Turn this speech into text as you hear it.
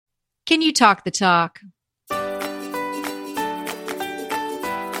Can you talk the talk?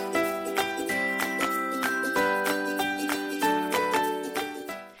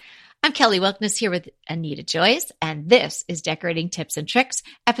 I'm Kelly Wilkniss here with Anita Joyce, and this is Decorating Tips and Tricks,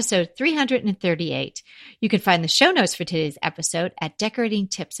 episode 338. You can find the show notes for today's episode at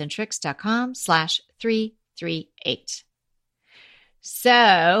decoratingtipsandtricks.com/338.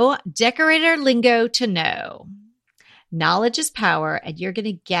 So, decorator lingo to know. Knowledge is power, and you're going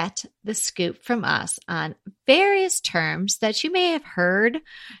to get the scoop from us on various terms that you may have heard,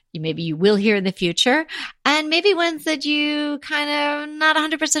 maybe you will hear in the future, and maybe ones that you kind of not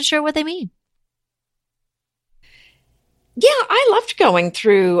 100% sure what they mean. Yeah, I loved going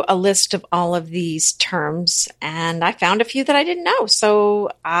through a list of all of these terms, and I found a few that I didn't know. So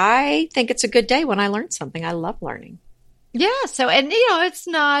I think it's a good day when I learn something. I love learning. Yeah, so, and it's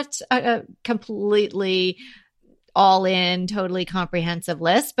not a completely all in, totally comprehensive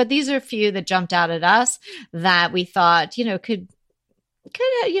list, but these are a few that jumped out at us that we thought, could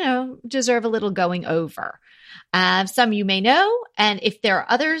deserve a little going over. Some you may know, and if there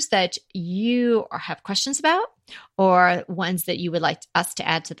are others that you have questions about or ones that you would like us to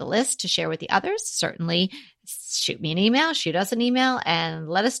add to the list to share with the others, certainly shoot us an email and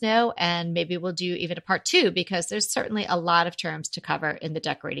let us know, and maybe we'll do even a part 2 because there's certainly a lot of terms to cover in the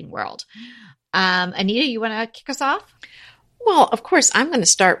decorating world. Anita, you want to kick us off? Well, of course, I'm going to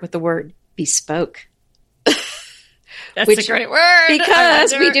start with the word bespoke. That's a great word.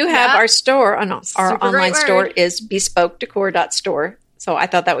 Because we do have our store, our online store is bespokedecor.store. So I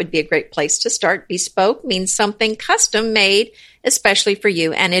thought that would be a great place to start. Bespoke means something custom made, especially for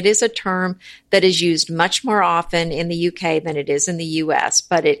you. And it is a term that is used much more often in the UK than it is in the US,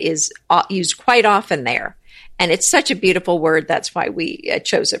 but it is used quite often there. And it's such a beautiful word. That's why we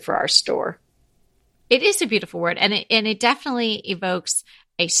chose it for our store. It is a beautiful word, and it definitely evokes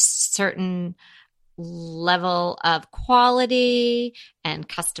a certain level of quality and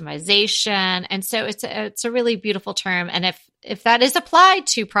customization, and so it's a really beautiful term. And if that is applied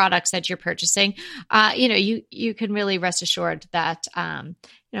to products that you're purchasing, you can really rest assured that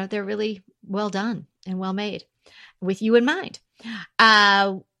they're really well done and well made with you in mind.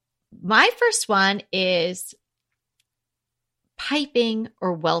 My first one is piping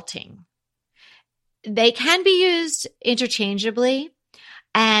or welting. They can be used interchangeably,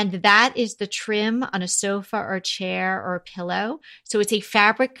 and that is the trim on a sofa or a chair or a pillow. So it's a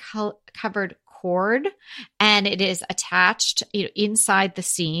fabric covered cord, and it is attached inside the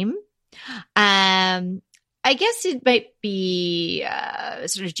seam. I guess it might be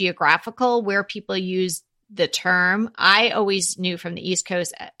sort of geographical where people use the term. I always knew from the East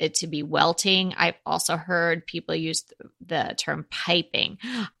Coast it to be welting. I've also heard people use the term piping.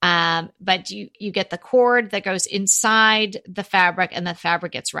 But you get the cord that goes inside the fabric, and the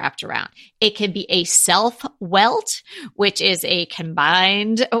fabric gets wrapped around. It can be a self-welt, which is a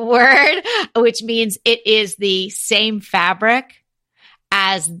combined word, which means it is the same fabric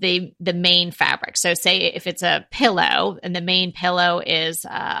as the main fabric. So say if it's a pillow and the main pillow is,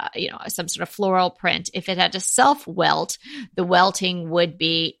 some sort of floral print, if it had to self-welt, the welting would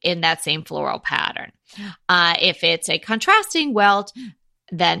be in that same floral pattern. If it's a contrasting welt,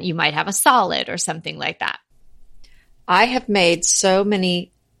 then you might have a solid or something like that. I have made so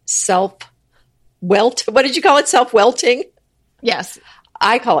many self-welt. What did you call it? Self-welting? Yes.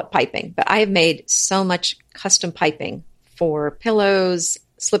 I call it piping, but I have made so much custom piping for pillows,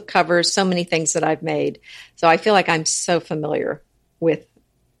 slip covers, so many things that I've made. So I feel like I'm so familiar with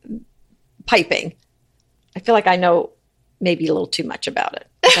piping. I feel like I know maybe a little too much about it.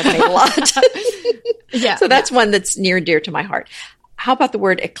 I've made a lot. Yeah. So that's one that's near and dear to my heart. How about the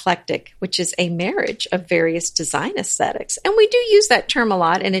word eclectic, which is a marriage of various design aesthetics? And we do use that term a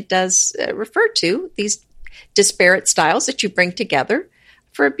lot, and it does refer to these disparate styles that you bring together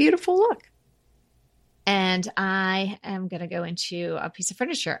for a beautiful look. And I am going to go into a piece of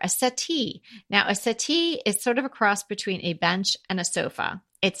furniture, a settee. Now, a settee is sort of a cross between a bench and a sofa.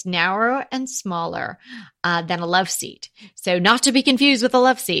 It's narrower and smaller than a love seat. So not to be confused with a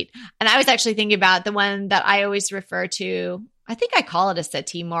love seat. And I was actually thinking about the one that I always refer to. I think I call it a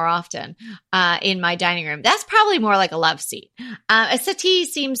settee more often in my dining room. That's probably more like a love seat. A settee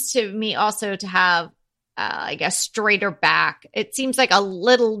seems to me also to have straighter back. It seems like a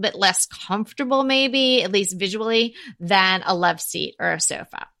little bit less comfortable, maybe, at least visually, than a love seat or a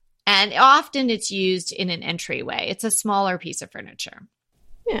sofa. And often it's used in an entryway. It's a smaller piece of furniture.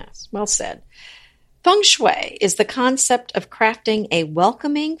 Yes, well said. Feng Shui is the concept of crafting a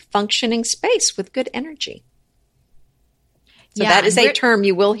welcoming, functioning space with good energy. So that is a term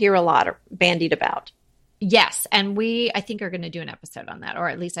you will hear a lot bandied about. Yes. And I think, are going to do an episode on that, or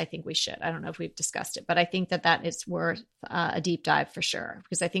at least I think we should. I don't know if we've discussed it, but I think that is worth a deep dive for sure,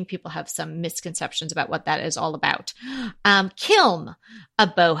 because I think people have some misconceptions about what that is all about. Kilm, a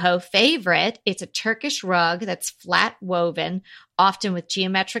boho favorite. It's a Turkish rug that's flat woven, often with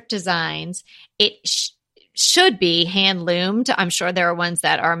geometric designs. It should be hand loomed. I'm sure there are ones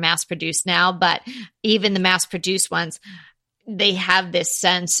that are mass produced now, but even the mass produced ones, they have this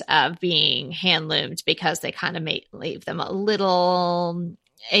sense of being hand loomed because they kind of leave them a little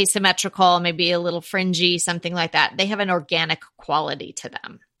asymmetrical, maybe a little fringy, something like that. They have an organic quality to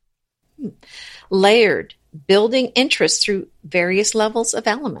them. Layered, building interest through various levels of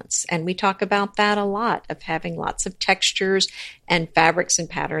elements. And we talk about that a lot, of having lots of textures and fabrics and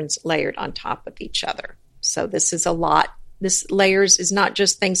patterns layered on top of each other. So this is a lot. This layers is not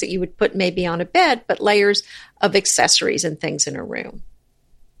just things that you would put maybe on a bed, but layers of accessories and things in a room.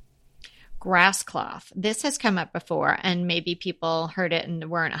 Grass cloth. This has come up before, and maybe people heard it and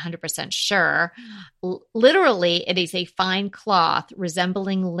weren't 100% sure. Literally, it is a fine cloth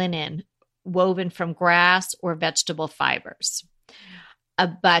resembling linen woven from grass or vegetable fibers.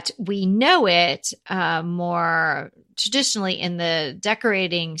 But we know it more traditionally in the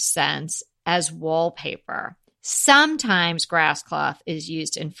decorating sense as wallpaper. Sometimes grass cloth is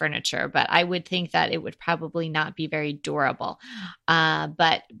used in furniture, but I would think that it would probably not be very durable.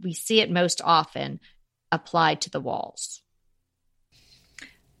 But we see it most often applied to the walls.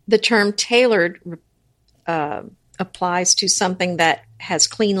 The term tailored applies to something that has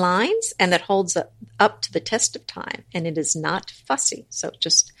clean lines and that holds up to the test of time, and it is not fussy. So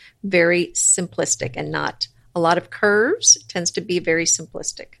just very simplistic and not a lot of curves. It tends to be very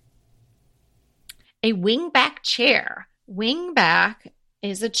simplistic. A wingback chair. Wingback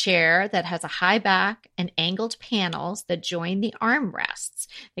is a chair that has a high back and angled panels that join the armrests.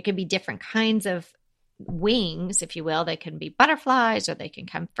 There can be different kinds of wings, if you will. They can be butterflies or they can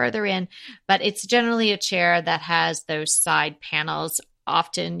come further in, but it's generally a chair that has those side panels.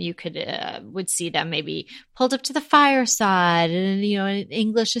 Often you would see them maybe pulled up to the fireside in, an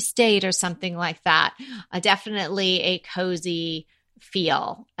English estate or something like that. Definitely a cozy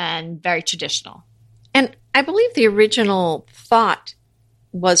feel and very traditional. And I believe the original thought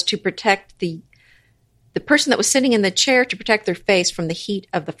was to protect the person that was sitting in the chair, to protect their face from the heat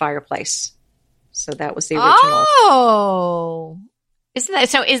of the fireplace. So that was the original. Oh,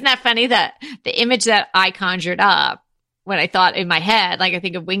 isn't that funny that the image that I conjured up when I thought in my head, like I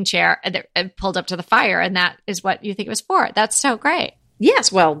think of wing chair and pulled up to the fire, and that is what you think it was for. That's so great.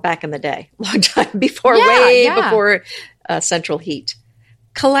 Yes. Well, back in the day, long time before, before central heat.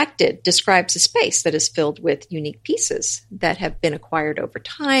 Collected describes a space that is filled with unique pieces that have been acquired over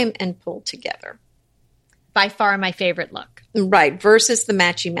time and pulled together. By far my favorite look. Right, versus the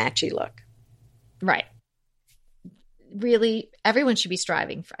matchy-matchy look. Right. Really, everyone should be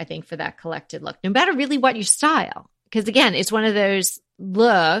striving, for that collected look, no matter really what your style. Because again, it's one of those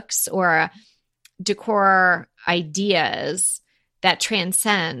looks or decor ideas that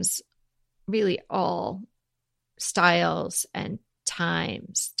transcends really all styles and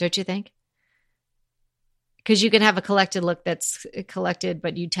times, don't you think? Because you can have a collected look that's collected,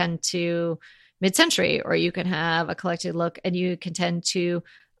 but you tend to mid-century, or you can have a collected look and you can tend to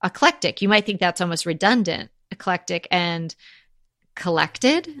eclectic. You might think that's almost redundant, eclectic and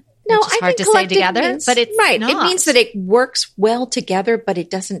collected. No, which is hard to say together, but it's right. not. It means that it works well together, but it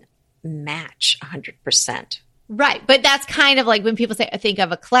doesn't match 100%. Right. But that's kind of like when people think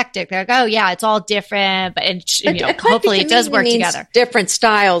of eclectic, they're like, oh yeah, it's all different, but hopefully it does work together. Different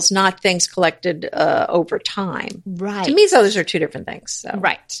styles, not things collected over time. Right. To me, those are two different things. So.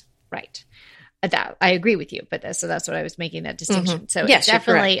 Right. That I agree with you, but so that's what I was making that distinction. Mm-hmm. So yes, it's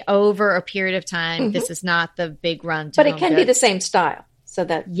definitely over a period of time. Mm-hmm. This is not the big run. But it can be the same style. So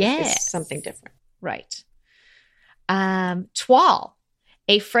that is something different. Right. Toile,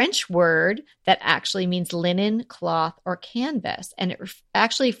 a French word that actually means linen, cloth, or canvas. And it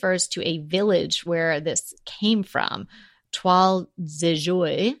actually refers to a village where this came from. Toile de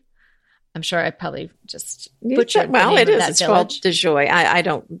Joie. I'm sure I probably just butchered the name of that it's village. Toile de Joie. I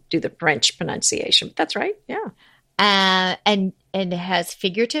don't do the French pronunciation, but that's right. Yeah. And it has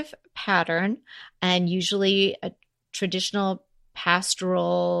figurative pattern and usually a traditional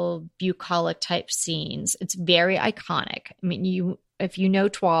pastoral bucolic type scenes. It's very iconic. I mean, if you know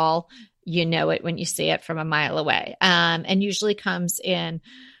toile, you know it when you see it from a mile away. And usually comes in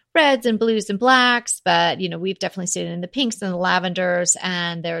reds and blues and blacks, but we've definitely seen it in the pinks and the lavenders,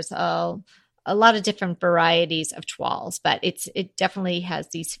 and there's a lot of different varieties of toiles, but it definitely has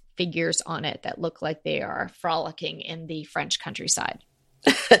these figures on it that look like they are frolicking in the French countryside.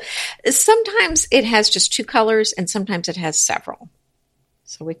 Sometimes it has just two colors and sometimes it has several.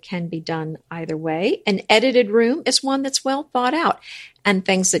 So it can be done either way. An edited room is one that's well thought out and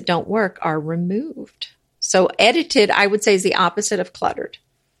things that don't work are removed. So edited, I would say, is the opposite of cluttered.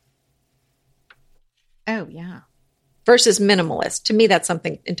 Oh, yeah. Versus minimalist. To me, that's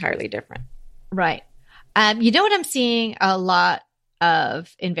something entirely different. Right. You know what I'm seeing a lot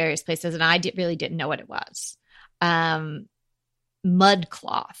of in various places, and I really didn't know what it was. Mud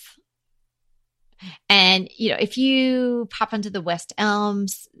cloth. And, if you pop onto the West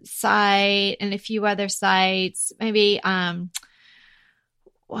Elms site and a few other sites, maybe,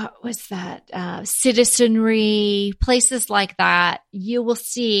 what was that? Citizenry, places like that, you will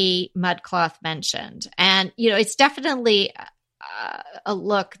see mud cloth mentioned. And, it's definitely a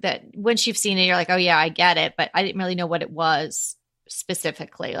look that once you've seen it, you're like, oh yeah, I get it. But I didn't really know what it was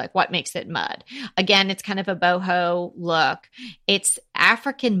specifically, like what makes it mud. Again, it's kind of a boho look. It's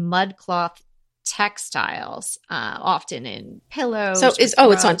African mud cloth textiles, often in pillows. So it's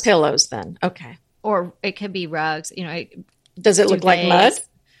on pillows then. Okay. Or it could be rugs, Does it look like mud?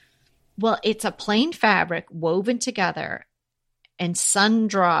 Well, it's a plain fabric woven together and sun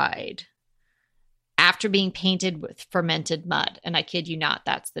dried after being painted with fermented mud. And I kid you not,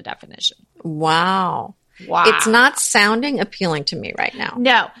 that's the definition. Wow. It's not sounding appealing to me right now.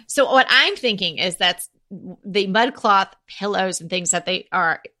 No. So what I'm thinking is that's the mud cloth pillows and things that they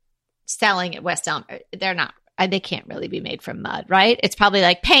are selling at West Elm. They're not, they can't really be made from mud, right? It's probably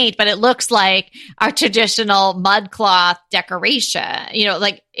like paint, but it looks like a traditional mud cloth decoration,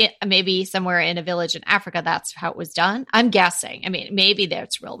 maybe somewhere in a village in Africa, that's how it was done. I'm guessing. I mean, maybe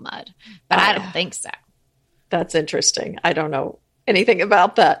that's real mud, but I don't think so. That's interesting. I don't know anything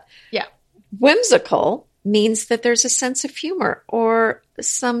about that. Yeah. Whimsical means that there's a sense of humor or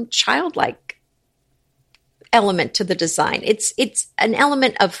some childlike element to the design. It's an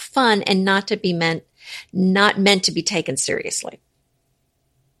element of fun and not meant to be taken seriously.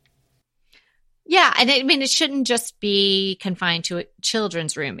 Yeah. And it shouldn't just be confined to a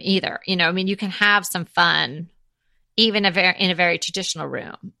children's room either. You can have some fun even in a very traditional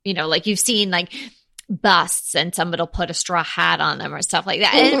room, like you've seen like busts and somebody will put a straw hat on them or stuff like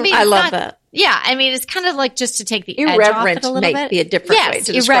that. Mm-hmm. I love that. Yeah. It's kind of like just to take the edge off it a little bit. Might be a different way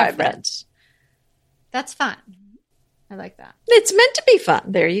to describe it. That's fun. I like that. It's meant to be fun.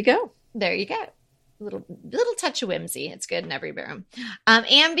 There you go. There you go. Little touch of whimsy. It's good in every room.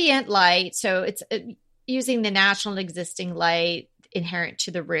 Ambient light. So it's using the natural existing light inherent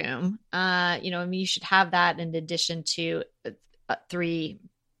to the room. You should have that in addition to 3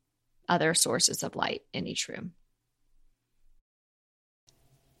 other sources of light in each room.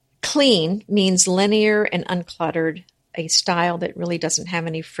 Clean means linear and uncluttered, a style that really doesn't have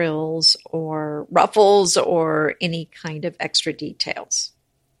any frills or ruffles or any kind of extra details.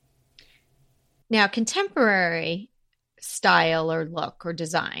 Now, contemporary style or look or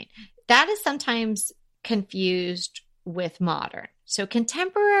design, that is sometimes confused with modern. So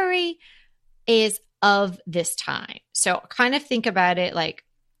contemporary is of this time. So kind of think about it like,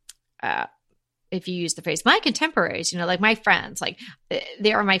 if you use the phrase, my contemporaries, like my friends, like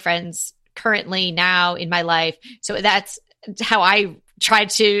they are my friends currently now in my life. So that's how I try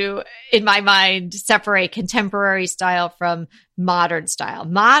to, in my mind, separate contemporary style from modern style.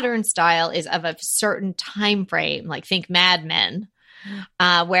 Modern style is of a certain time frame, like think Mad Men,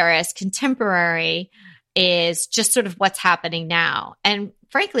 whereas contemporary is just sort of what's happening now. And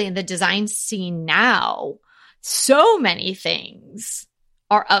frankly, in the design scene now, so many things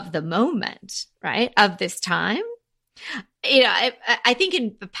are of the moment, right? Of this time. I think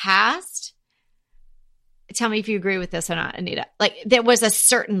in the past, tell me if you agree with this or not, Anita, like there was a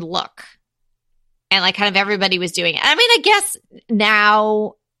certain look and like kind of everybody was doing it. I guess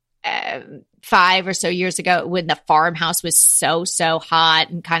now, 5 or so years ago when the farmhouse was so hot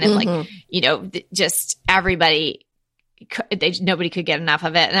and kind of like, just everybody, nobody could get enough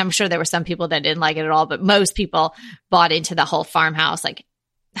of it. And I'm sure there were some people that didn't like it at all, but most people bought into the whole farmhouse, like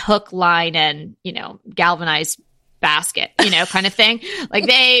hook, line, and, galvanized basket, kind of thing. Like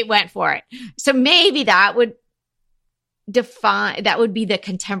they went for it. So maybe that would be the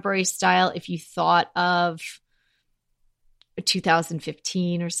contemporary style if you thought of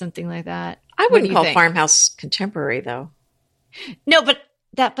 2015 or something like that. I wouldn't call farmhouse contemporary though. No, but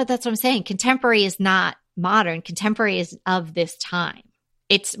that's what I'm saying. Contemporary is not modern. Contemporary is of this time.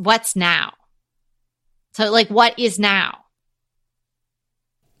 It's what's now. So like what is now?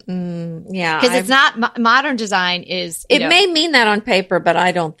 Yeah. Because it's not modern design is. It may mean that on paper, but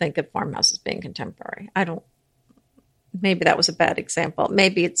I don't think of farmhouse as being contemporary. Maybe that was a bad example.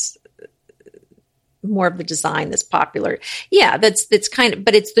 Maybe it's more of the design that's popular. Yeah, that's kind of,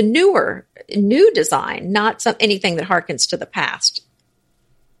 but it's the new design, not anything that harkens to the past.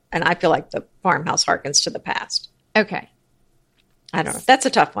 And I feel like the farmhouse harkens to the past. Okay. I don't know. That's a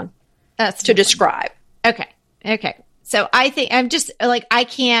tough one. That's to describe. Okay. So I think I'm just like, I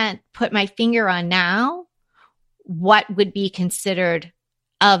can't put my finger on now what would be considered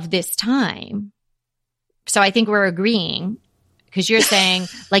of this time. So I think we're agreeing, because you're saying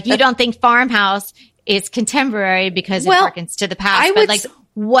like, you don't think farmhouse is contemporary because it harkens to the past, but like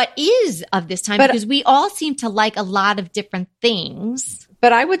what is of this time? Because we all seem to like a lot of different things.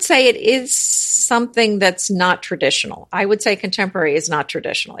 But I would say it is something that's not traditional. I would say contemporary is not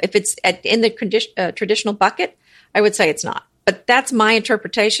traditional. If it's in the traditional bucket, I would say it's not. But that's my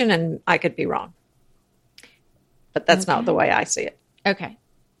interpretation, and I could be wrong. But that's not the way I see it. Okay.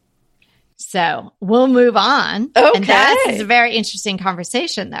 So we'll move on. Okay. And that is a very interesting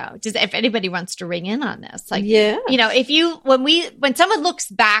conversation, though. Just if anybody wants to ring in on this, like, yeah, you know, when someone looks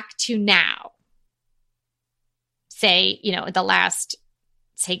back to now, say, you know,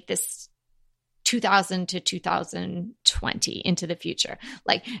 take this 2000 to 2020 into the future.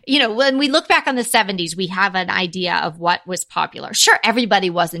 Like, you know, when we look back on the 70s, we have an idea of what was popular. Sure,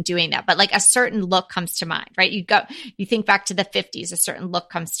 everybody wasn't doing that, but like a certain look comes to mind, right? You think back to the 50s, a certain look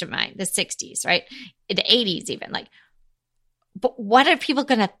comes to mind, the 60s, right? The 80s even. Like, but what are people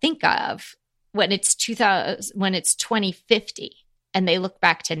going to think of when it's 2050 and they look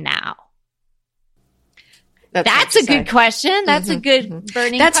back to now? That's a good question. That's a good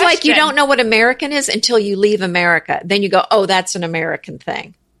burning That's question. like you don't know what American is until you leave America. Then you go, oh, that's an American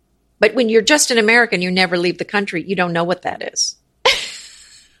thing. But when you're just an American, you never leave the country. You don't know what that is.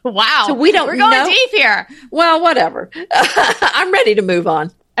 Wow. So we're going deep here. Well, whatever. I'm ready to move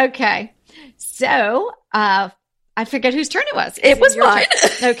on. Okay. So I forget whose turn it was. It was mine.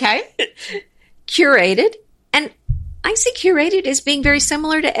 Okay. Curated. And I see curated as being very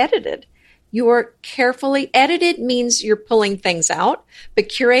similar to edited. You're carefully edited means you're pulling things out, but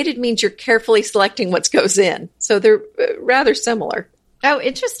curated means you're carefully selecting what goes in. So they're rather similar. Oh,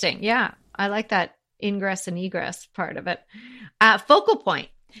 interesting. Yeah. I like that ingress and egress part of it. Focal point.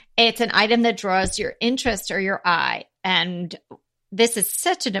 It's an item that draws your interest or your eye. And this is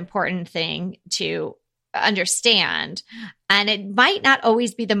such an important thing to understand. And it might not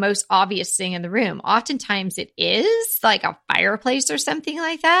always be the most obvious thing in the room. Oftentimes it is like a fireplace or something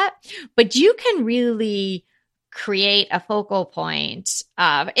like that. But you can really create a focal point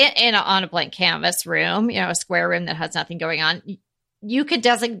on a blank canvas room, you know, a square room that has nothing going on. You could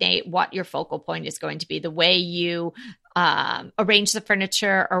designate what your focal point is going to be, the way you arrange the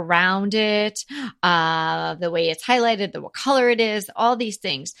furniture around it, the way it's highlighted, what color it is, all these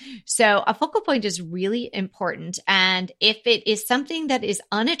things. So a focal point is really important. And if it is something that is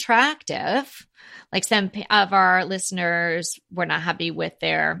unattractive, like some of our listeners were not happy with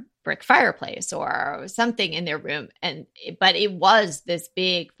their brick fireplace or something in their room, but it was this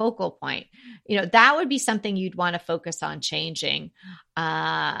big focal point, you know, that would be something you'd want to focus on changing,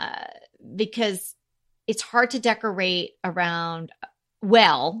 because it's hard to decorate around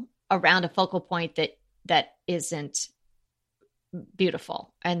a focal point that isn't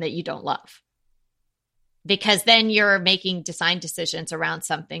beautiful and that you don't love, because then you're making design decisions around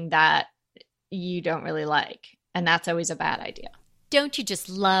something that you don't really like. And that's always a bad idea. Don't you just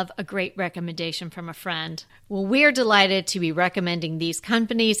love a great recommendation from a friend? Well, we're delighted to be recommending these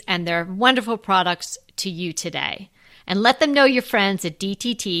companies and their wonderful products to you today. And let them know your friends at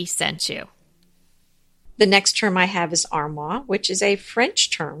DTT sent you. The next term I have is armoire, which is a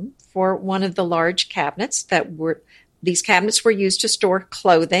French term for one of the large cabinets these cabinets were used to store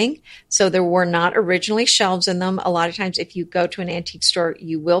clothing. So there were not originally shelves in them. A lot of times if you go to an antique store,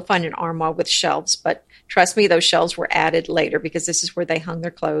 you will find an armoire with shelves, but trust me, those shelves were added later because this is where they hung their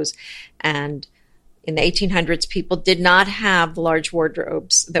clothes. And in the 1800s, people did not have the large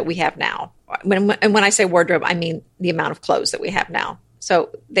wardrobes that we have now. And when I say wardrobe, I mean the amount of clothes that we have now. So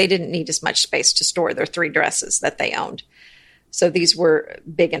they didn't need as much space to store their 3 dresses that they owned. So these were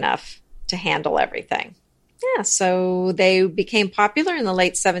big enough to handle everything. Yeah, so they became popular in the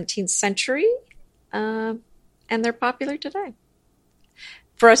late 17th century, and they're popular today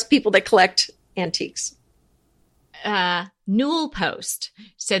for us people that collect antiques. Newel post.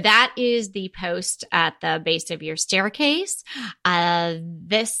 So that is the post at the base of your staircase.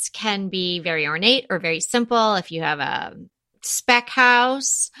 This can be very ornate or very simple. If you have a spec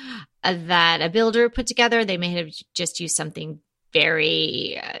house that a builder put together, they may have just used something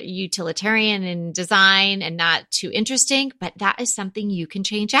very utilitarian in design and not too interesting, but that is something you can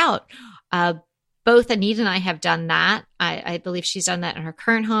change out. Both Anita and I have done that. I believe she's done that in her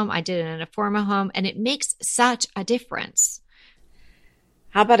current home. I did it in a former home, and it makes such a difference.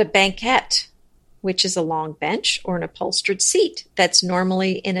 How about a banquette, which is a long bench or an upholstered seat that's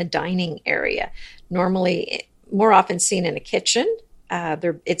normally in a dining area, normally more often seen in a kitchen.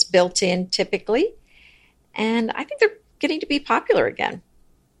 It's built in typically, and I think they're getting to be popular again.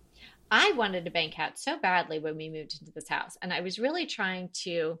 I wanted a banquette so badly when we moved into this house, and I was really trying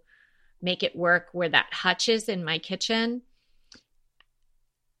to make it work where that hutch is in my kitchen.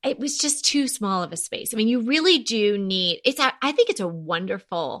 It was just too small of a space. I mean, you really do need, I think it's a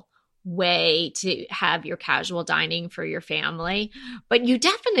wonderful way to have your casual dining for your family, but you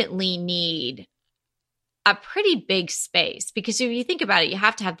definitely need a pretty big space, because if you think about it, you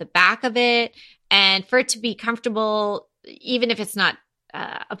have to have the back of it, and for it to be comfortable, even if it's not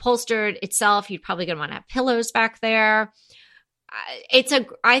upholstered itself, you're probably going to want to have pillows back there.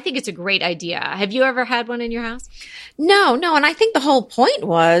 I think it's a great idea. Have you ever had one in your house? No. And I think the whole point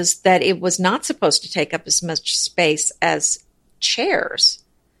was that it was not supposed to take up as much space as chairs,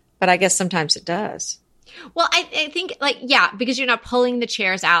 but I guess sometimes it does. Well, I think because you're not pulling the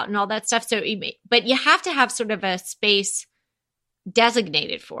chairs out and all that stuff. But you have to have sort of a space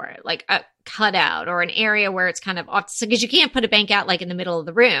designated for it, like a cutout or an area where it's kind of off, because you can't put a bank out like in the middle of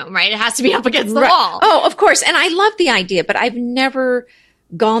the room, right? It has to be up against the wall. Oh, of course. And I love the idea, but I've never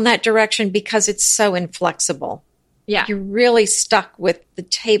gone that direction because it's so inflexible. Yeah. You're really stuck with the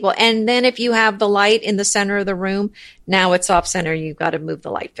table. And then if you have the light in the center of the room, now it's off center. You've got to move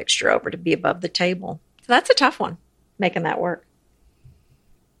the light fixture over to be above the table. So that's a tough one, making that work.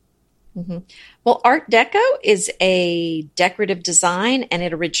 Mm-hmm. Well, Art Deco is a decorative design, and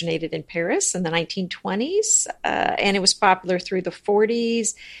it originated in Paris in the 1920s, and it was popular through the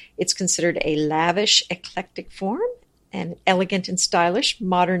 40s. It's considered a lavish, eclectic form, and elegant and stylish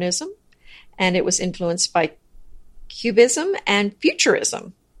modernism, and it was influenced by Cubism and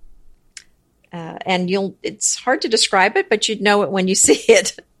Futurism. It's hard to describe it, but you'd know it when you see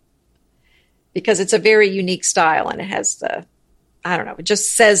it, because it's a very unique style, and it has it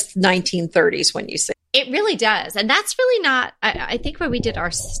just says 1930s when you say it. It really does. And that's really not, I think when we did our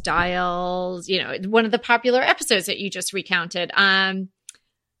styles, one of the popular episodes that you just recounted,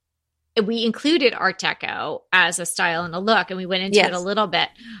 we included Art Deco as a style and a look, and we went into it a little bit.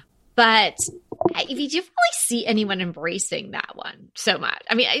 But did you really see anyone embracing that one so much?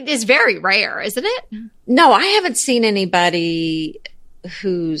 I mean, it's very rare, isn't it? No, I haven't seen anybody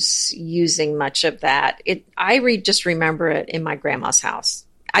who's using much of that. I just remember it in my grandma's house.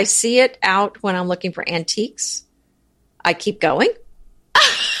 I see it out when I'm looking for antiques. I keep going,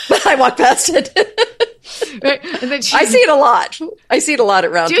 but I walk past it. Right. And then I see it a lot. I see it a lot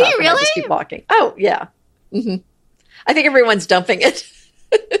at Round Top. Do you really? I just keep walking. Oh, yeah. Mm-hmm. I think everyone's dumping it.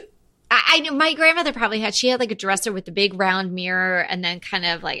 I know my grandmother probably had like a dresser with the big round mirror, and then kind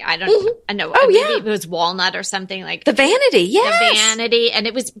of like, I know. Oh, maybe yeah. it was walnut or something, like the vanity. Yes. The vanity. And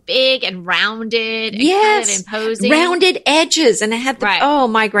it was big and rounded and kind of imposing. Rounded edges. And it had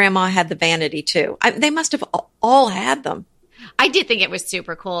my grandma had the vanity too. They must have all had them. I did think it was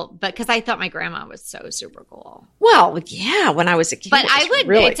super cool, but because I thought my grandma was so super cool. Well, yeah, when I was a kid. But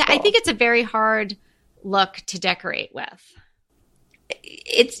really cool. I think it's a very hard look to decorate with.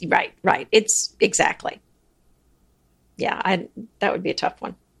 It's right. It's exactly. Yeah, that would be a tough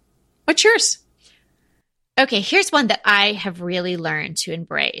one. What's yours? Okay, here's one that I have really learned to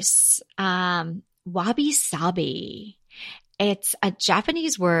embrace. Wabi-sabi. It's a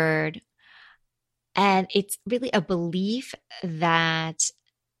Japanese word, and it's really a belief that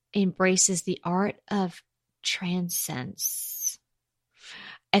embraces the art of transcendence.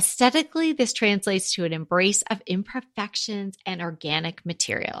 Aesthetically, this translates to an embrace of imperfections and organic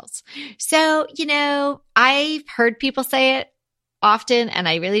materials. So, I've heard people say it often, and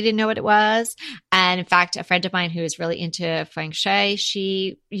I really didn't know what it was. And in fact, a friend of mine who is really into feng shui,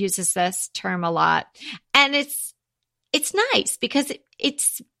 she uses this term a lot. And it's nice because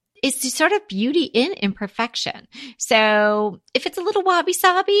it's sort of beauty in imperfection. So if it's a little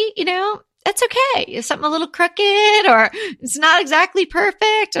wabi-sabi, that's okay. If something a little crooked, or it's not exactly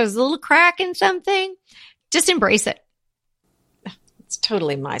perfect, or there's a little crack in something, just embrace it. It's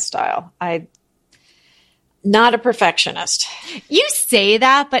totally my style. I'm not a perfectionist. You say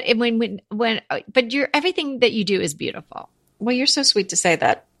that, but but everything that you do is beautiful. Well, you're so sweet to say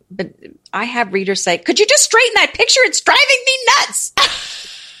that. But I have readers say, "Could you just straighten that picture? It's driving me nuts."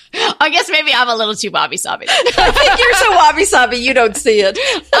 I guess maybe I'm a little too wabi-sabi. I think you're so wabi-sabi, you don't see it.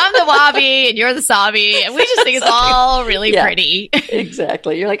 I'm the wabi and you're the sabi, and we just think it's all really pretty.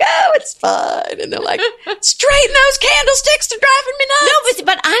 Exactly. You're like, oh, it's fine. And they're like, straighten those candlesticks, they're driving me nuts. No,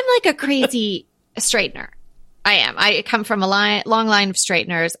 but I'm like a crazy a straightener. I am. I come from a long line of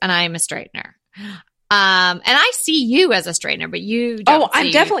straighteners, and I am a straightener. And I see you as a straightener, but you don't. Oh,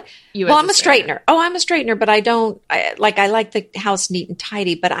 I'm definitely. I'm a straightener. I'm a straightener, but I don't. I like the house neat and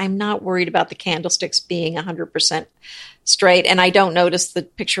tidy, but I'm not worried about the candlesticks being 100% straight, and I don't notice the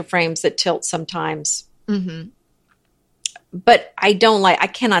picture frames that tilt sometimes. Mm-hmm. But I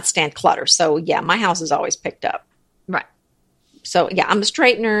cannot stand clutter. So yeah, my house is always picked up. Right. So yeah, I'm a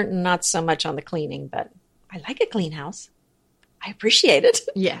straightener, not so much on the cleaning, but I like a clean house. I appreciate it.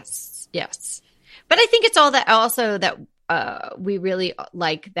 Yes. Yes. But I think it's all that also that we really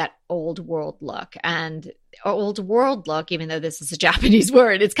like that old world look, and old world look, even though this is a Japanese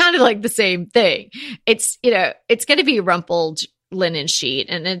word, it's kind of like the same thing. It's, it's going to be a rumpled linen sheet,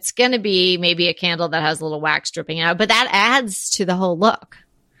 and it's going to be maybe a candle that has a little wax dripping out, but that adds to the whole look.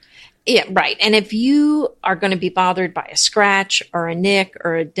 Yeah, right. And if you are going to be bothered by a scratch or a nick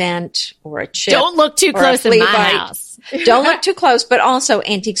or a dent or a chip, don't look too close in my house. Don't look too close, but also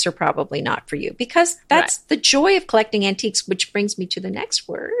antiques are probably not for you, because that's the joy of collecting antiques, which brings me to the next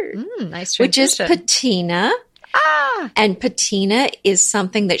word, nice which is patina. And patina is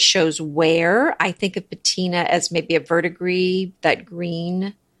something that shows wear. I think of patina as maybe a verdigris, that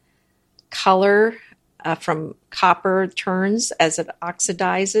green color from copper turns as it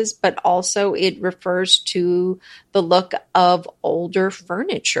oxidizes, but also it refers to the look of older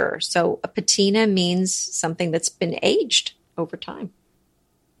furniture. So a patina means something that's been aged over time.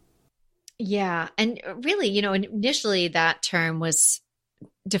 Yeah. And really, initially that term was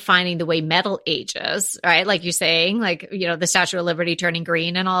defining the way metal ages, right? Like you're saying, like, the Statue of Liberty turning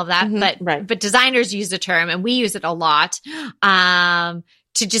green and all of that. Mm-hmm, but designers use the term, and we use it a lot,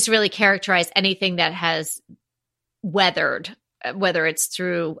 to just really characterize anything that has weathered, whether it's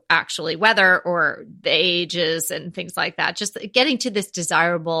through actually weather or the ages and things like that, just getting to this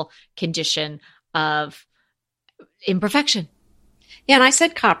desirable condition of imperfection. Yeah, and I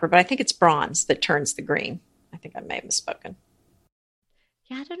said copper, but I think it's bronze that turns the green. I think I may have misspoken.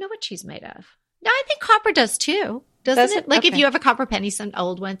 Yeah, I don't know what she's made of. No, I think copper does too. Does it? Like if you have a copper penny, some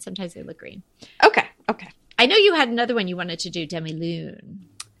old ones, sometimes they look green. Okay. I know you had another one you wanted to do, demi-lune.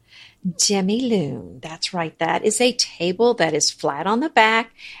 Demi-lune, that's right. That is a table that is flat on the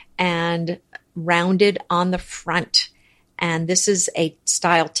back and rounded on the front. And this is a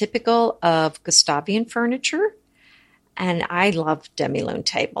style typical of Gustavian furniture. And I love demi-lune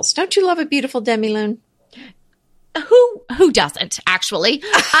tables. Don't you love a beautiful demi-lune? Who doesn't, actually?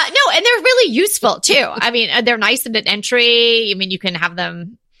 No, and they're really useful too. I mean, they're nice in an entry. I mean, you can have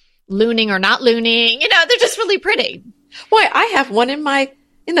them looning or not looning. They're just really pretty. Boy, I have one in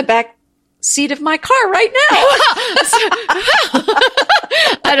the back seat of my car right now.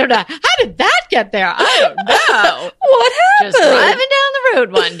 I don't know. How did that get there? I don't know. What happened? Just driving down the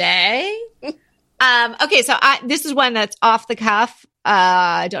road one day. Okay, so this is one that's off the cuff.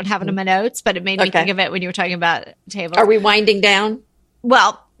 I don't have it in my notes, but it made me think of it when you were talking about tables. Are we winding down?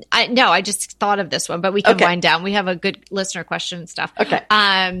 Well, I just thought of this one, but we can wind down. We have a good listener question and stuff. Okay.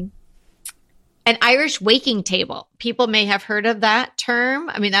 An Irish waking table. People may have heard of that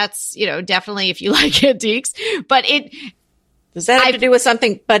term. I mean, that's, definitely if you like antiques, but does that have to do with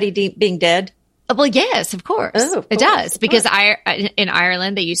somebody being dead? Well, yes, of course. It does. Because in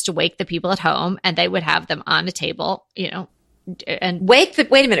Ireland, they used to wake the people at home, and they would have them on a table, and wait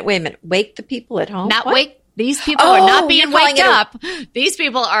a minute. Wake the people at home? Not what? Wake. These people are not being waked up. These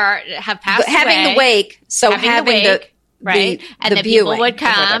people have passed away. Having the wake. So having the right. And then viewing, people would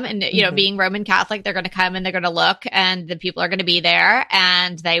come and, being Roman Catholic, they're going to come and they're going to look, and the people are going to be there,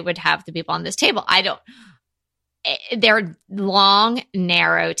 and they would have the people on this table. They're long,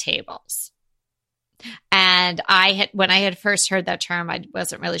 narrow tables. And when I had first heard that term, I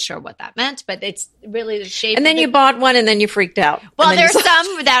wasn't really sure what that meant, but it's really the shape. And then you bought one, and then you freaked out. Well, there's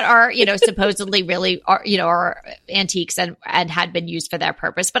some that are, supposedly really are antiques and had been used for that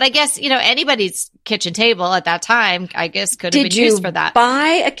purpose. But I guess, anybody's kitchen table at that time, I guess, could have been used for that. Did you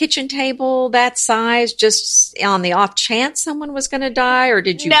buy a kitchen table that size just on the off chance someone was going to die, or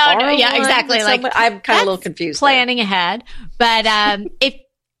did you borrow one? Yeah, exactly. I'm kind of a little confused. Planning ahead. But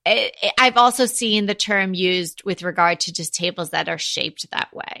I've also seen the term used with regard to just tables that are shaped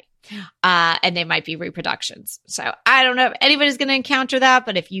that way. And they might be reproductions. So I don't know if anybody's going to encounter that,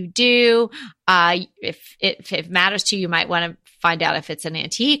 but if you do, if it matters to you, you might want to find out if it's an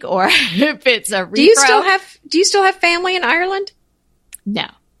antique or if it's a repro. Do you still have family in Ireland? No.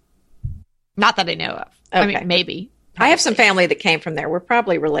 Not that I know of. Okay. I mean, maybe. I have some family that came from there. We're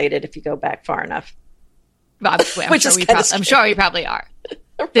probably related if you go back far enough. Well, I'm sure we probably are.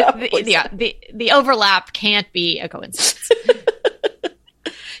 The overlap can't be a coincidence.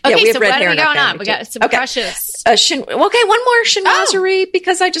 Yeah, Okay, we have so red what hair are we in our going on? family, We too. got some crushes. Okay, one more chinoiserie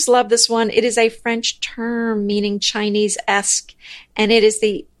because I just love this one. It is a French term meaning Chinese-esque, and it is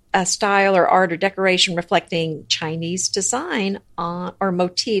the style or art or decoration reflecting Chinese design or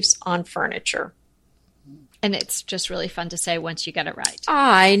motifs on furniture. And it's just really fun to say once you get it right.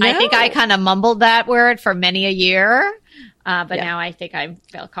 I know. I think I kind of mumbled that word for many a year, but now I think I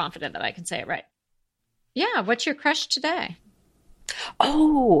feel confident that I can say it right. Yeah, what's your crush today?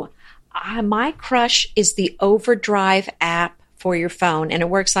 Oh, my crush is the Overdrive app for your phone, and it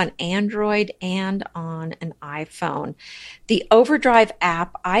works on Android and on an iPhone. The Overdrive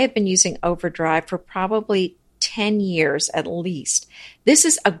app, I have been using Overdrive for probably 10 years at least. This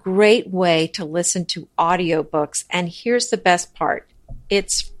is a great way to listen to audiobooks, and here's the best part.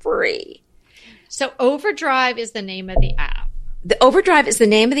 It's free. So Overdrive is the name of the app. The Overdrive is the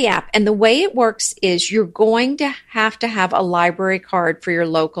name of the app, and the way it works is you're going to have a library card for your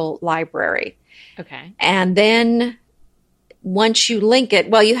local library. Okay. And then once you link it,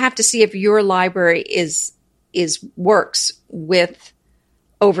 well, you have to see if your library works with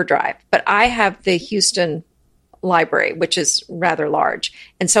Overdrive. But I have the Houston library, which is rather large,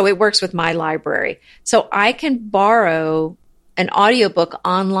 and so it works with my library. So I can borrow an audiobook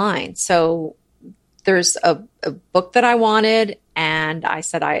online. So there's a book that I wanted, and I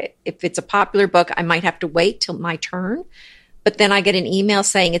said if it's a popular book, I might have to wait till my turn. But then I get an email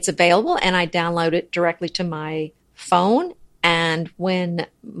saying it's available, and I download it directly to my phone. And when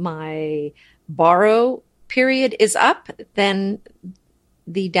my borrow period is up, then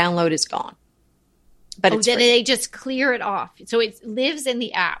the download is gone. But then they just clear it off. So it lives in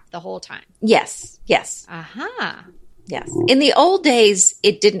the app the whole time. Yes. Aha. Yes. In the old days,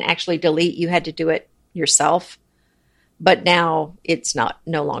 it didn't actually delete. You had to do it yourself. But now it's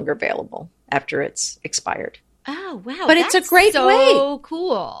no longer available after it's expired. Oh, wow. But it's a great way. So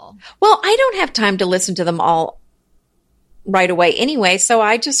cool. Well, I don't have time to listen to them all right away anyway, so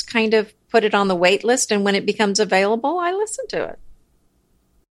I just kind of put it on the wait list, and when it becomes available, I listen to it.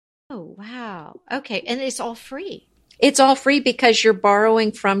 Oh, wow. Okay. And it's all free. It's all free because you're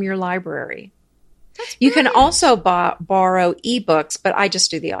borrowing from your library. You can also borrow ebooks, but I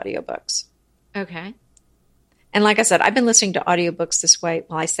just do the audiobooks. Okay. And like I said, I've been listening to audiobooks this way.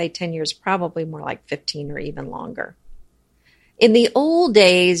 Well, I say 10 years, probably more like 15 or even longer. In the old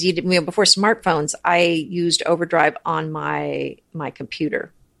days, before smartphones, I used Overdrive on my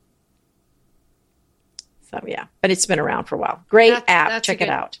computer. So, yeah, but it's been around for a while. Great app. Check it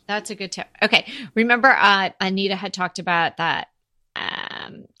out. That's a good tip. Okay. Remember, Anita had talked about that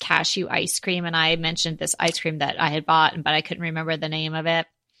cashew ice cream, and I mentioned this ice cream that I had bought, but I couldn't remember the name of it.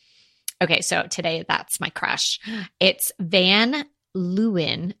 Okay, so today that's my crush. It's Van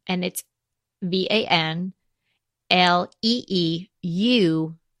Leeuwen, and it's VanLeeuwen.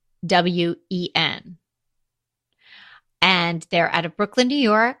 And they're out of Brooklyn, New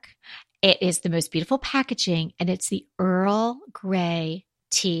York. It is the most beautiful packaging, and it's the Earl Grey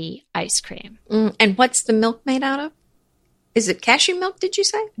tea ice cream. And what's the milk made out of? Is it cashew milk, did you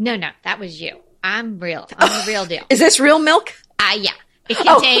say? No, that was you. I'm real. I'm a real deal. Is this real milk? Yeah. It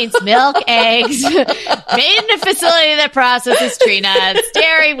contains milk, eggs, made in a facility that processes tree nuts,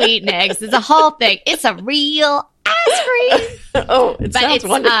 dairy, wheat, and eggs. It's a whole thing. It's a real ice cream. Sounds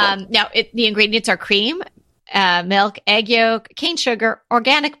wonderful. The ingredients are cream, milk, egg yolk, cane sugar,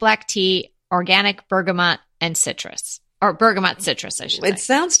 organic black tea, organic bergamot, and citrus. Or bergamot citrus, I should say. It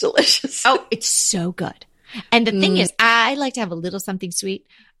sounds delicious. Oh, it's so good. And the thing is, I like to have a little something sweet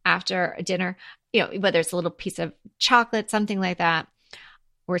after dinner, whether it's a little piece of chocolate, something like that.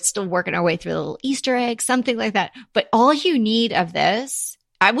 We're still working our way through the little Easter eggs, something like that. But all you need of this,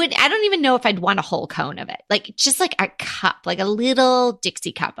 I don't even know if I'd want a whole cone of it. Like just like a cup, like a little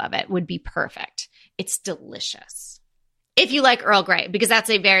Dixie cup of it would be perfect. It's delicious. If you like Earl Grey, because that's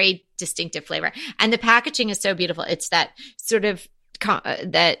a very distinctive flavor. And the packaging is so beautiful. It's that sort of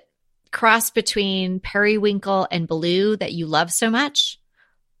that cross between periwinkle and blue that you love so much.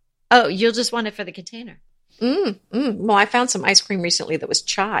 Oh, you'll just want it for the container. Well, I found some ice cream recently that was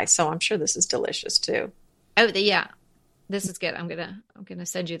chai, so I'm sure this is delicious too. Oh, yeah. This is good. I'm gonna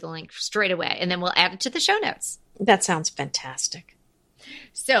send you the link straight away, and then we'll add it to the show notes. That sounds fantastic.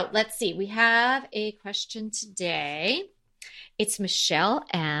 So let's see. We have a question today. It's Michelle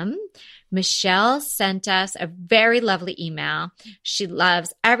M. Michelle sent us a very lovely email. She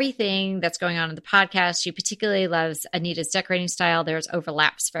loves everything that's going on in the podcast. She particularly loves Anita's decorating style. There's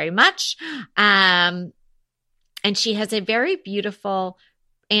overlaps very much. And she has a very beautiful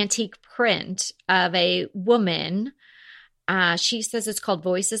antique print of a woman. She says it's called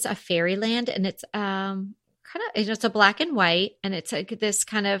Voices of Fairyland, and it's kind of, it's a black and white, and it's like this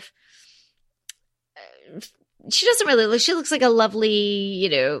kind of, she doesn't really look, she looks like a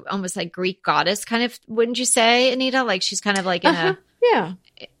lovely, almost like Greek goddess kind of, wouldn't you say, Anita? Like she's kind of like in a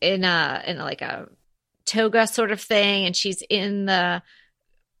like a toga sort of thing, and she's in the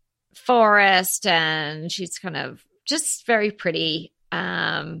forest, and she's kind of just very pretty.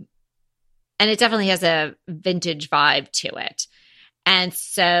 And it definitely has a vintage vibe to it. And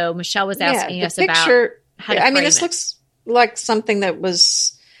so Michelle was asking us about how to frame it. This looks like something that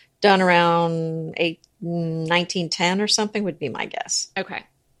was done around 1910 or something would be my guess. Okay.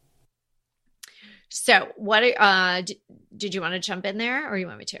 So what did you want to jump in there, or you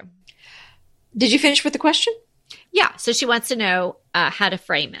want me to? Did you finish with the question? Yeah. So she wants to know how to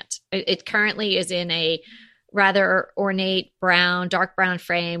frame it. It currently is in a rather ornate brown, dark brown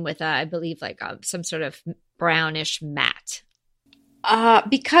frame with, I believe, like some sort of brownish matte.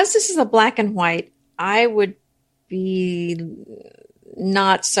 Because this is a black and white, I would be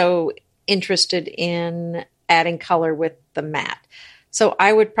not so interested in adding color with the matte. So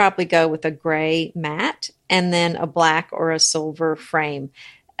I would probably go with a gray matte and then a black or a silver frame.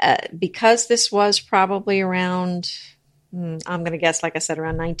 Because this was probably around, I'm going to guess, like I said,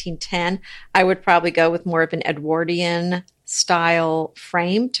 around 1910, I would probably go with more of an Edwardian style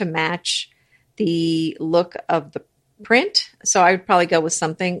frame to match the look of the print. So I would probably go with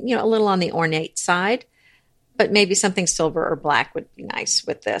something, a little on the ornate side, but maybe something silver or black would be nice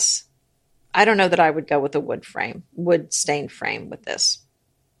with this. I don't know that I would go with a wood stain frame with this,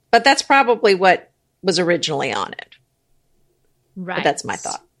 but that's probably what was originally on it. Right. But that's my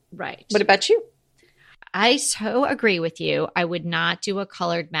thought. Right. What about you? I so agree with you. I would not do a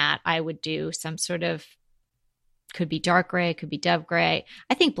colored matte. I would do some sort of, could be dark gray, could be dove gray.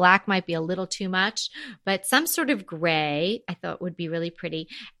 I think black might be a little too much, but some sort of gray I thought would be really pretty.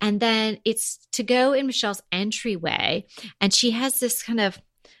 And then it's to go in Michelle's entryway. And she has this kind of,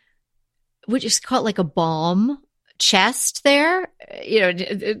 would you call it like a balm chest there?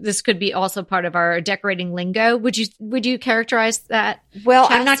 This could be also part of our decorating lingo. Would you characterize that? Well,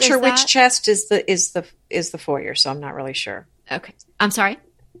 I'm not sure which chest is the foyer, so I'm not really sure. Okay. I'm sorry?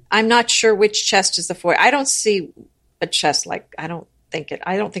 I'm not sure which chest is the foyer. I don't see a chest I don't think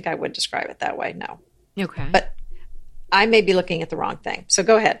I would describe it that way. No. Okay. But I may be looking at the wrong thing. So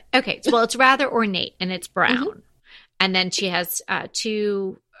go ahead. Okay. Well, it's rather ornate and it's brown. Mm-hmm. And then she has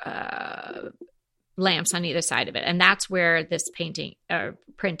two lamps on either side of it. And that's where this painting or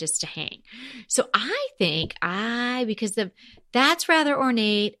print is to hang. So I think because that's rather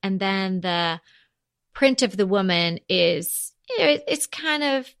ornate. And then the print of the woman is, it's kind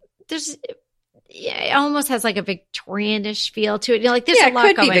of, it almost has like a Victorian-ish feel to it. Like there's a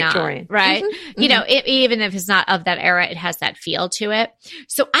lot going on, right? Mm-hmm. Even if it's not of that era, it has that feel to it.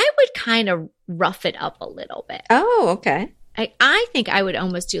 So I would kind of rough it up a little bit. Oh, okay. I think I would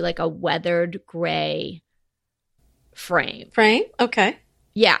almost do like a weathered gray frame. Okay.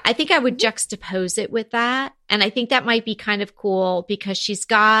 Yeah, I think I would juxtapose it with that. And I think that might be kind of cool because she's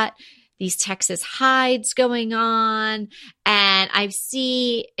got these Texas hides going on. And I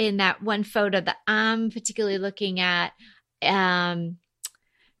see in that one photo that I'm particularly looking at,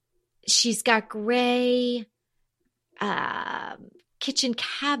 she's got gray kitchen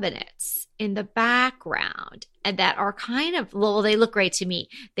cabinets in the background and that are kind of, well, they look great to me.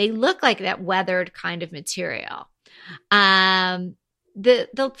 They look like that weathered kind of material. The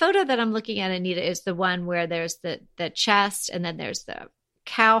photo that I'm looking at, Anita, is the one where there's the chest and then there's the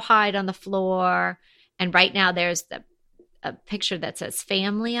cowhide on the floor. And right now there's a picture that says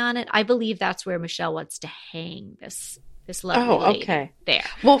family on it. I believe that's where Michelle wants to hang this lovely lady there.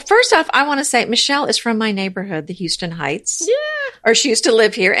 Well, first off, I want to say Michelle is from my neighborhood, the Houston Heights. Yeah. Or she used to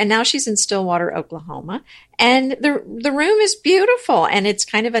live here, and now she's in Stillwater, Oklahoma. And the room is beautiful, and it's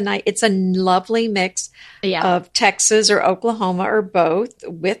kind of it's a lovely mix of Texas or Oklahoma or both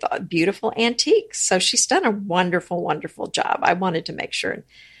with beautiful antiques. So she's done a wonderful, wonderful job. I wanted to make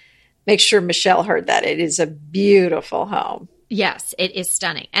sure Michelle heard that. It is a beautiful home. Yes, it is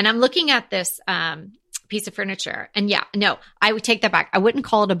stunning. And I'm looking at this piece of furniture. And I would take that back. I wouldn't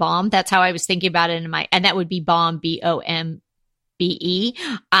call it a bomb. That's how I was thinking about it and that would be bomb, BOMBE.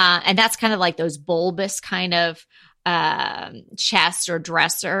 And that's kind of like those bulbous kind of chest or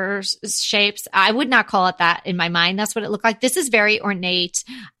dresser shapes. I would not call it that in my mind. That's what it looked like. This is very ornate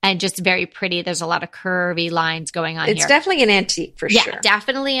and just very pretty. There's a lot of curvy lines going on here. It's definitely an antique for sure. Yeah,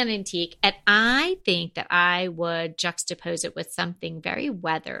 definitely an antique. And I think that I would juxtapose it with something very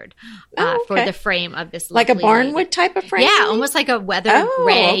weathered for the frame of this like a barnwood type of frame? Yeah, almost like a weathered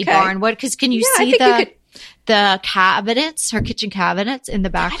gray barnwood. Because can you see the cabinets, her kitchen cabinets in the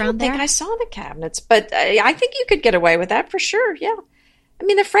background there. I don't think I saw the cabinets, but I think you could get away with that for sure. Yeah. I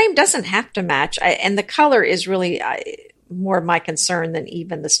mean, the frame doesn't have to match. And the color is really more of my concern than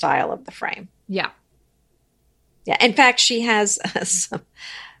even the style of the frame. Yeah. Yeah. In fact, she has some,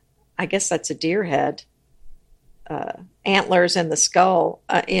 I guess that's a deer head, antlers and the skull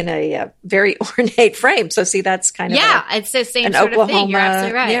in a very ornate frame. So see, that's kind of it's the same sort Oklahoma, of thing. You're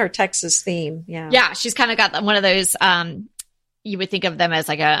absolutely right. Or Texas theme. Yeah. Yeah. She's kind of got one of those, you would think of them as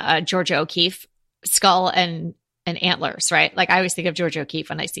like a Georgia O'Keeffe skull and antlers, right? Like I always think of Georgia O'Keeffe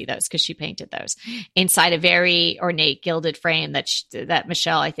when I see those because she painted those inside a very ornate gilded frame that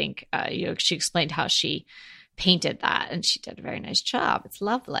Michelle, I think, she explained how she painted that, and she did a very nice job. It's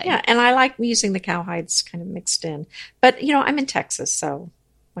lovely. Yeah, and I like using the cowhides kind of mixed in. But, I'm in Texas, so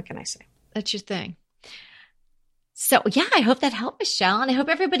what can I say? That's your thing. So, yeah, I hope that helped, Michelle. And I hope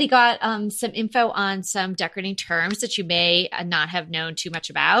everybody got some info on some decorating terms that you may not have known too much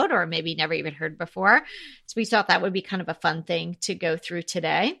about or maybe never even heard before. So we thought that would be kind of a fun thing to go through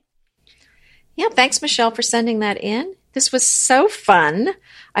today. Yeah, thanks, Michelle, for sending that in. This was so fun.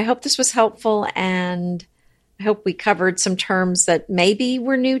 I hope this was helpful, and I hope we covered some terms that maybe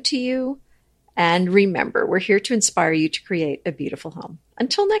were new to you. And remember, we're here to inspire you to create a beautiful home.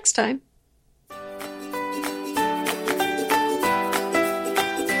 Until next time.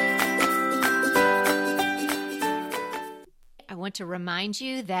 I want to remind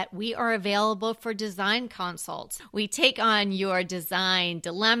you that we are available for design consults. We take on your design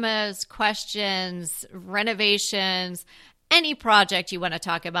dilemmas, questions, renovations, any project you want to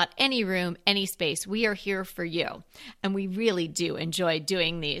talk about, any room, any space. We are here for you. And we really do enjoy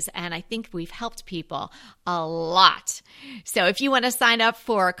doing these. And I think we've helped people a lot. So if you want to sign up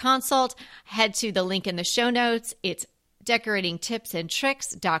for a consult, head to the link in the show notes. It's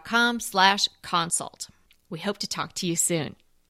decoratingtipsandtricks.com/consult. We hope to talk to you soon.